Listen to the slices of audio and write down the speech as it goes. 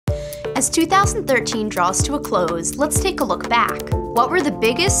As 2013 draws to a close, let's take a look back. What were the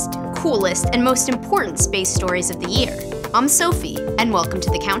biggest, coolest, and most important space stories of the year? I'm Sophie, and welcome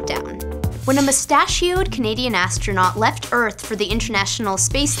to the Countdown. When a mustachioed Canadian astronaut left Earth for the International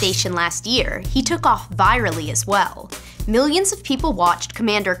Space Station last year, he took off virally as well. Millions of people watched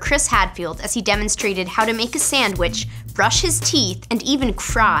Commander Krisch as he demonstrated how to make a sandwich, brush his teeth, and even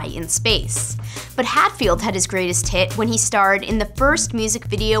cry in space. But Hadfield had his greatest hit when he starred in the first music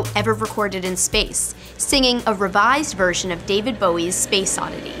video ever recorded in space, singing a revised version of David Bowie's Space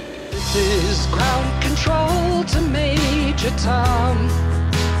Oddity. This is ground control to Major Tom.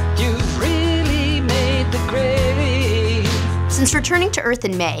 You've really made the grade. Since returning to Earth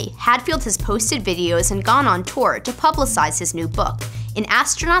in May, Hadfield has posted videos and gone on tour to publicize his new book, An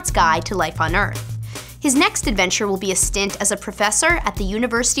Astronaut's Guide to Life on Earth. His next adventure will be a stint as a professor at the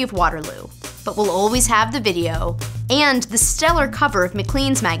University of Waterloo, but we'll always have the video and the stellar cover of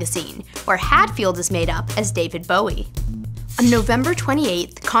Maclean's magazine, where Hadfield is made up as David Bowie. On November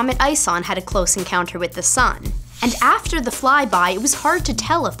 28th, Comet Ison had a close encounter with the Sun, and after the flyby, it was hard to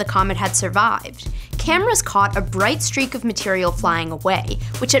tell if the comet had survived. Cameras caught a bright streak of material flying away,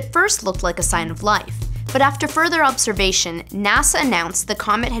 which at first looked like a sign of life. But after further observation, NASA announced the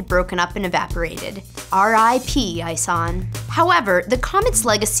comet had broken up and evaporated. R.I.P. Ison. However, the comet's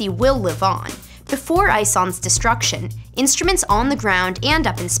legacy will live on. Before Ison's destruction, instruments on the ground and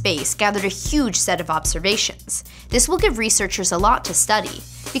up in space gathered a huge set of observations. This will give researchers a lot to study.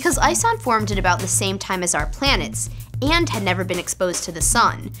 Because Ison formed at about the same time as our planets, and had never been exposed to the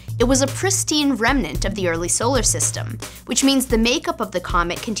sun, it was a pristine remnant of the early solar system, which means the makeup of the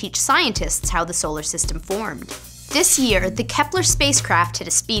comet can teach scientists how the solar system formed. This year, the Kepler spacecraft hit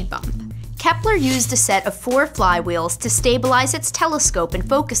a speed bump. Kepler used a set of 4 flywheels to stabilize its telescope and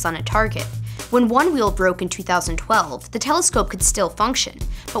focus on a target. When one wheel broke in 2012, the telescope could still function,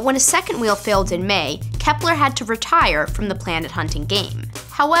 but when a second wheel failed in May, Kepler had to retire from the planet-hunting game.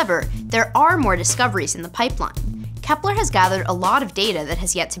 However, there are more discoveries in the pipeline. Kepler has gathered a lot of data that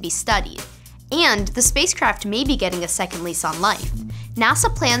has yet to be studied, and the spacecraft may be getting a second lease on life.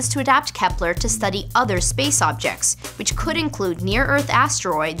 NASA plans to adapt Kepler to study other space objects, which could include near-Earth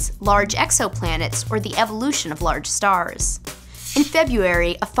asteroids, large exoplanets, or the evolution of large stars. In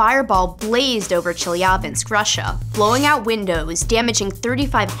February, a fireball blazed over Chelyabinsk, Russia, blowing out windows, damaging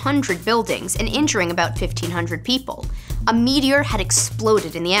 3,500 buildings, and injuring about 1,500 people. A meteor had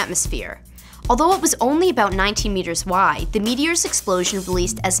exploded in the atmosphere. Although it was only about 19 meters wide, the meteor's explosion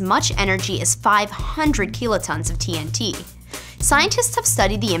released as much energy as 500 kilotons of TNT. Scientists have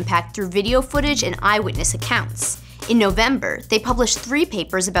studied the impact through video footage and eyewitness accounts. In November, they published 3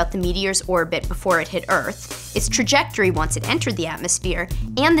 papers about the meteor's orbit before it hit Earth, its trajectory once it entered the atmosphere,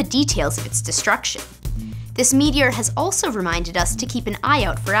 and the details of its destruction. This meteor has also reminded us to keep an eye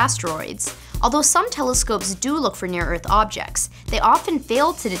out for asteroids. Although some telescopes do look for near-Earth objects, they often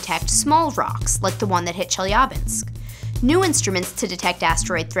fail to detect small rocks, like the one that hit Chelyabinsk. New instruments to detect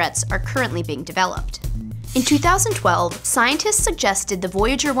asteroid threats are currently being developed. In 2012, scientists suggested the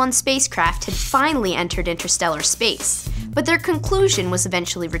Voyager 1 spacecraft had finally entered interstellar space, but their conclusion was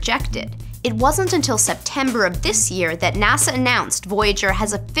eventually rejected. It wasn't until September of this year that NASA announced Voyager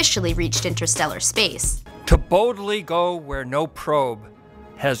has officially reached interstellar space. To boldly go where no probe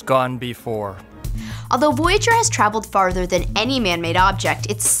has gone before. Although Voyager has traveled farther than any man-made object,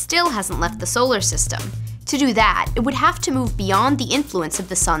 it still hasn't left the solar system. To do that, it would have to move beyond the influence of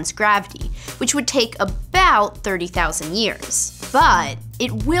the sun's gravity, which would take about 30,000 years. But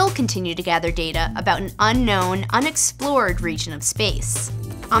it will continue to gather data about an unknown, unexplored region of space.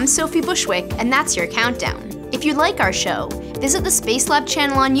 I'm Sophie Bushwick, and that's your Countdown. If you like our show, visit the Spacelab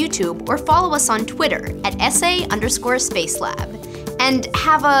channel on YouTube or follow us on Twitter at SA_Spacelab. And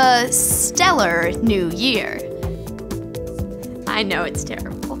have a stellar new year. I know it's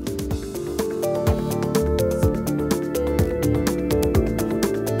terrible.